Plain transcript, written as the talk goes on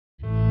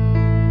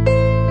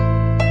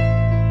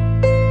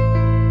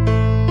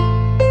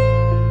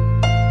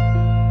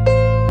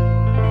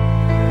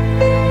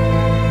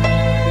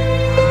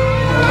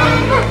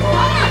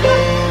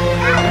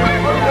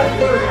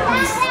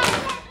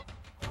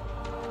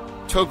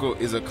Togo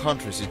is a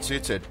country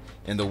situated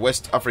in the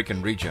West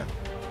African region.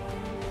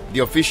 The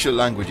official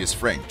language is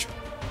French,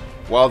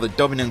 while the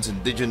dominant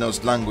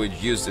indigenous language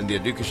used in the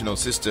educational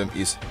system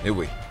is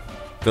Ewe.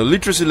 The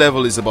literacy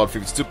level is about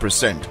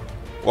 52%,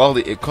 while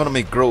the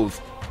economic growth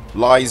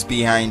lies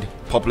behind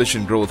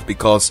population growth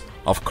because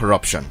of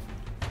corruption.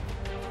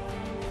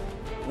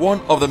 One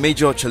of the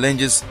major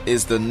challenges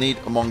is the need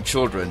among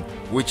children,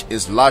 which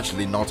is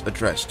largely not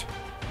addressed.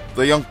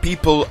 The young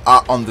people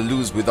are on the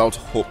loose without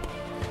hope.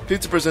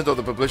 50% of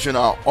the population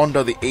are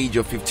under the age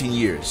of 15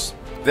 years.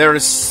 There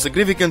is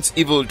significant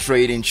evil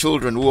trade in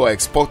children who are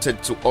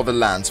exported to other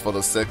lands for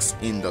the sex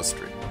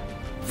industry.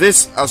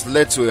 This has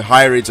led to a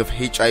high rate of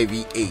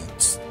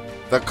HIV/AIDS.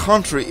 The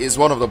country is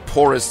one of the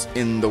poorest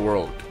in the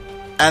world,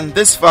 and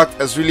this fact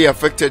has really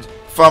affected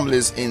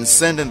families in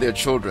sending their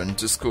children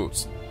to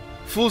schools.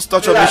 Full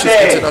Stature Missions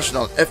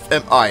International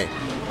 (FMI),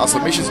 as a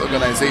missions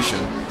organization,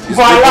 is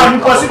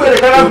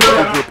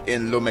a group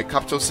in Lomé,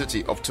 capital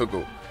city of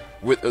Togo,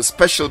 with a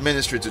special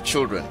ministry to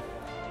children.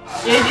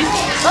 Au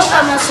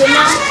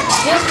commencement,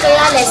 Dieu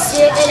créa les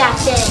cieux et la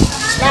terre.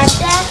 La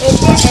terre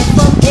était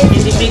informe et vide.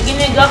 In the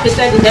beginning, God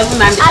created the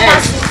heaven and the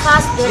earth.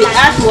 The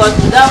earth was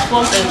without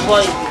form and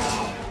void.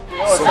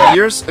 Some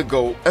years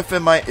ago,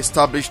 FMI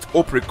established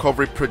Hope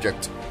Recovery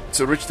Project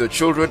to reach the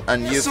children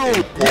and youth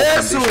in poor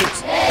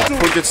conditions. The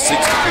project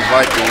seeks to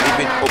provide a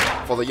living hope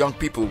for the young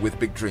people with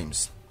big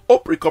dreams.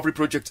 Hope Recovery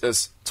Project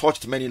has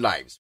touched many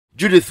lives.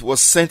 Judith was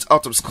sent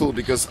out of school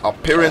because her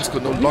parents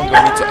could no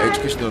longer meet her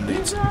educational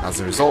needs. As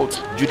a result,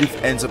 Judith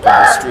ends up on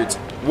the street.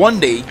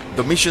 One day,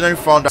 the missionary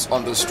found her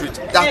on the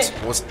street. That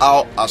was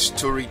how her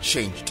story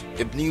changed.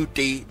 A new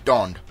day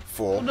dawned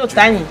for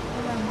Judith.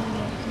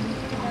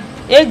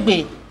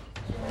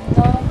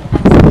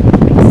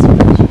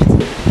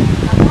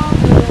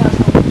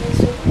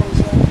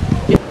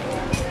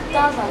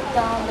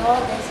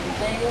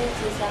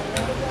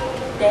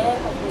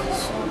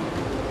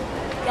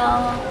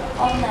 Quand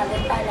on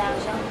n'avait pas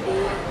l'argent de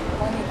payer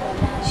mon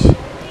écolage,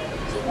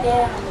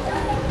 j'étais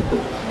rentrée.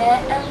 Mais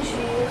un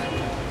jour,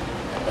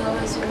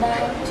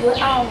 heureusement, Dieu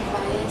a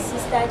envoyé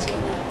Sister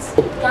Janet.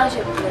 Quand je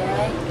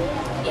pleurais,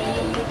 et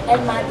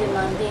elle m'a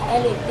demandé,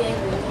 elle était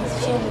venue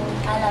chez nous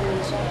à la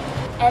maison.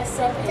 Elle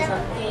s'est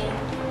présentée,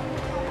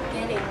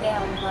 elle était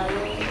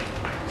envoyée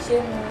chez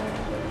nous,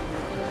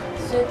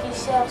 ceux qui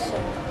cherchent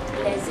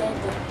les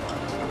aides.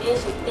 Et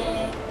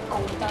j'étais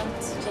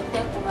contente,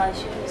 j'étais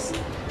courageuse.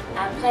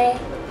 Après,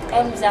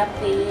 elle nous a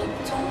payé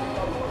tous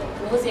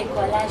nos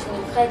écolages,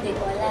 nos frais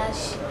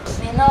d'écolage.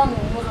 Maintenant,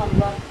 nous nous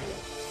renvoie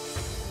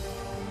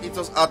plus. It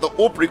was at the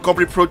Hope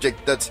Recovery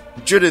Project that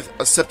Judith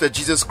accepted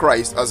Jesus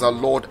Christ as her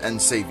Lord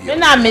and Savior.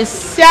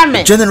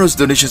 The generous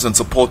donations and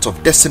support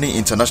of Destiny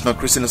International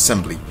Christian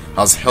Assembly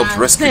has helped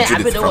rescue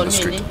Judith from the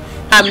street.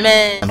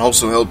 Amen. And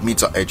also helped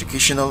meet her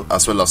educational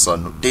as well as her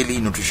daily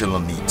nutritional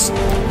needs.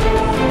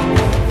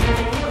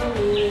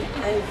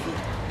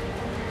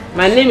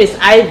 My name is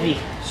Ivy.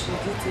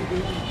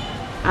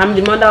 I'm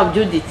the mother of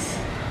Judith.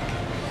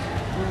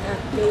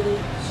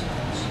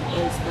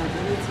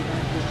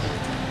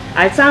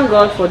 I thank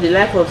God for the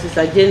life of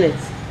Sister Janet.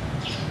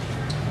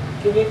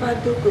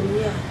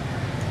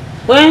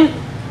 When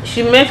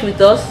she met with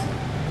us,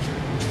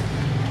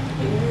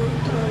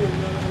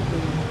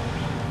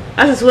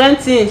 that is when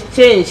things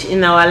change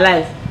in our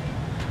life.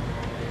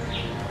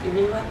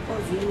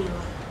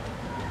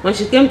 When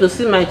she came to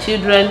see my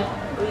children,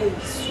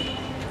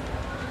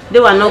 they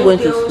were not going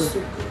to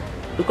school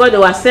because they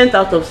were sent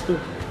out of school.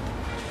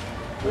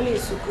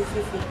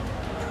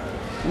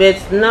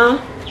 But now,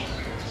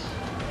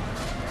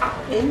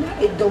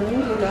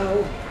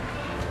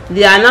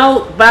 they are now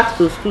back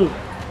to school.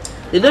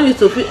 They don't used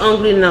to feel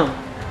hungry now.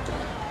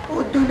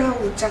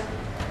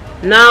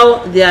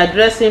 Now they are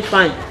dressing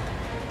fine.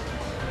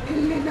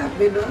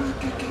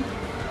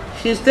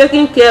 She's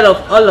taking care of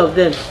all of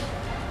them.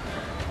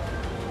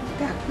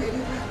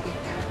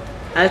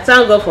 I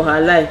thank God for her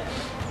life.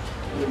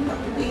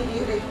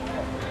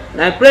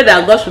 I pray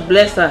that God should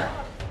bless her.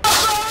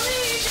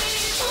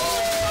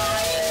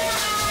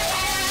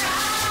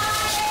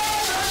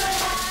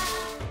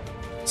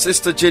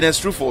 Sister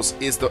Janet Rufus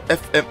is the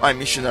FMI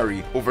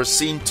missionary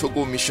overseeing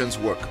Togo missions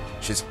work.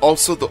 She's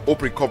also the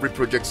Hope Recovery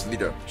Project's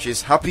leader. She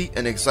is happy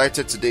and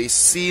excited today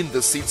seeing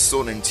the seeds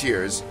sown in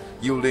tears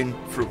yielding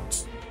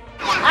fruit.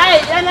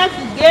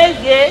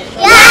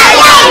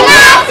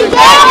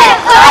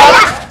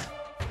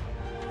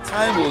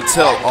 Time will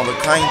tell on the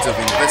kinds of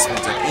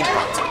investment and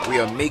impact we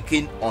are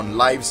making on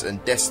lives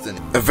and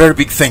destiny. A very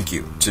big thank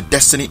you to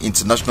Destiny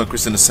International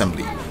Christian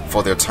Assembly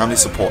for their timely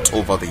support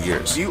over the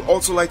years. Do you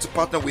also like to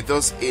partner with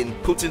us in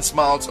putting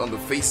smiles on the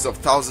faces of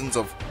thousands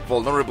of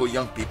vulnerable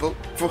young people?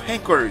 For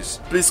inquiries,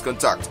 please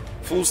contact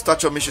Full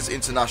Stature Missions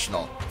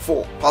International,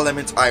 4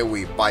 Parliament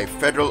Highway by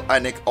Federal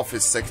INEC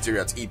Office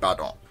Secretariat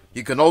Ibadan.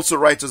 You can also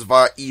write us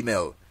via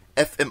email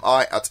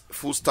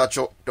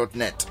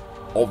fmi@fullstature.net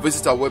or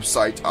visit our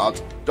website at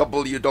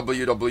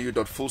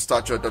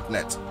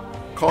www.fullstature.net.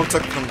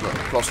 Contact number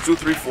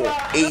 +234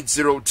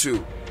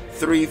 802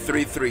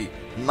 333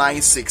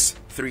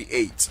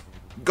 9638.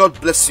 God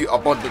bless you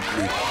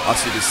abundantly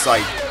as you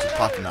decide to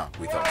partner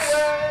with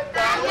us.